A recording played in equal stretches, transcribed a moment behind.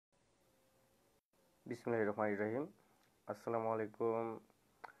Bismillahirrahmanirrahim. Assalamu alaikum.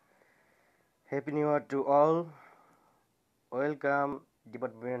 Happy New Year to all. Welcome,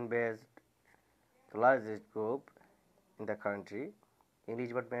 department-based, the largest group in the country, English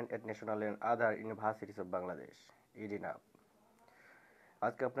Department at National and other universities of Bangladesh, EDNOUB.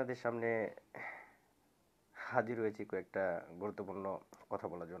 আজকে আপনাদের সামনে হাজির হয়েছি কয়েকটা গুরুত্বপূর্ণ কথা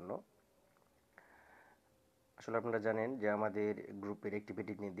বলার জন্য। আসলে আপনারা জানেন যে আমাদের গ্রুপের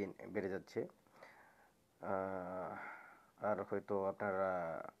অ্যাক্টিভিটি দিন দিন বেড়ে যাচ্ছে। আর হয়তো আপনারা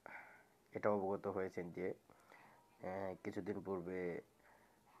এটা অবগত হয়েছেন যে কিছুদিন পূর্বে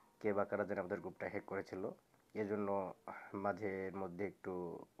কে বা কারা যেন আমাদের গ্রুপটা হ্যাক করেছিল। এজন্য মাঝের মধ্যে একটু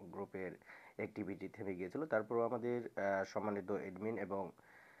গ্রুপের অ্যাক্টিভিটি থেমে গিয়েছিল। তারপরও আমাদের সম্মানিত অ্যাডমিন এবং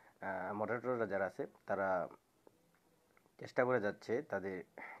মডারেটররা যারা আছে তারা চেষ্টা করে যাচ্ছে, তাদের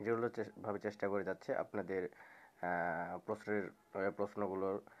ভাবে চেষ্টা করে যাচ্ছে আপনাদের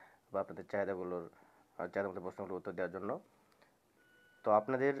প্রশ্নগুলোর বা আপনাদের চাহিদা মতো প্রশ্নগুলোর উত্তর দেওয়ার জন্য। তো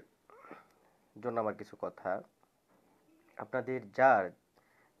আপনাদের জন্য আমার কিছু কথা, আপনাদের যার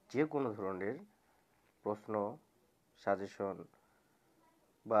যে কোনো ধরনের প্রশ্ন, সাজেশন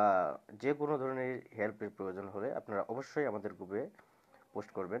বা যে কোনো ধরনের হেল্পের প্রয়োজন হলে আপনারা অবশ্যই আমাদের গ্রুপে পোস্ট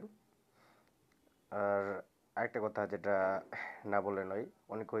করবেন। আর আরেকটা কথা যেটা না বলে নয়,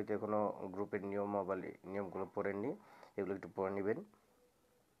 অনেক হয়তো এখনো গ্রুপের নিয়মগুলো পড়েননি, এগুলো একটু পড়ে নেবেন।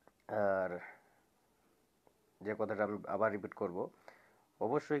 আর যে কথাটা আমি আবার রিপিট করব,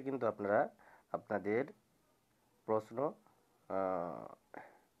 অবশ্যই কিন্তু আপনারা আপনাদের প্রশ্ন,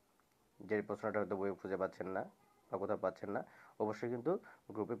 যে প্রশ্নটা হয়তো বইয়ে খুঁজে পাচ্ছেন না বা কোথাও পাচ্ছেন না, অবশ্যই কিন্তু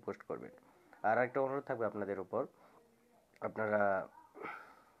গ্রুপে পোস্ট করবেন। আর একটা অনুরোধ থাকবে আপনাদের উপর, আপনারা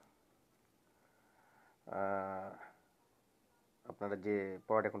আপনারা যে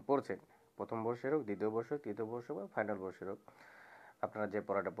পড়াটা এখন পড়ছেন, প্রথম বর্ষের হোক, দ্বিতীয় বর্ষ, তৃতীয় বর্ষ বা ফাইনাল বর্ষের হোক, আপনারা যে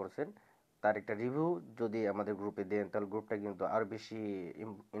পড়াটা পড়ছেন তার একটা রিভিউ যদি আমাদের গ্রুপে দেন, তাহলে গ্রুপটা কিন্তু আরও বেশি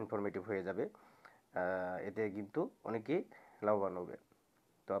ইনফরমেটিভ হয়ে যাবে। এতে কিন্তু অনেকেই লাভবান হবে।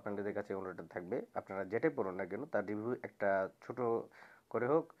 তো আপনাদের কাছে অনুরোধ থাকবে, আপনারা যেটাই পড়ুন না কেন তার রিভিউ একটা ছোট করে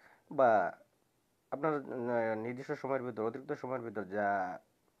হোক বা আপনার নির্দিষ্ট সময়ের ভিতর, অতিরিক্ত সময়ের ভিতর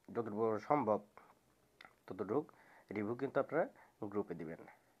যতটুকু সম্ভব ততটুকু রিভিউ কিন্তু আপনারা গ্রুপে দিবেন।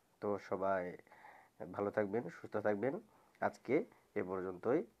 তো সবাই ভালো থাকবেন, সুস্থ থাকবেন। আজকে এ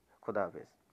পর্যন্তই। খোদা হাফেজ।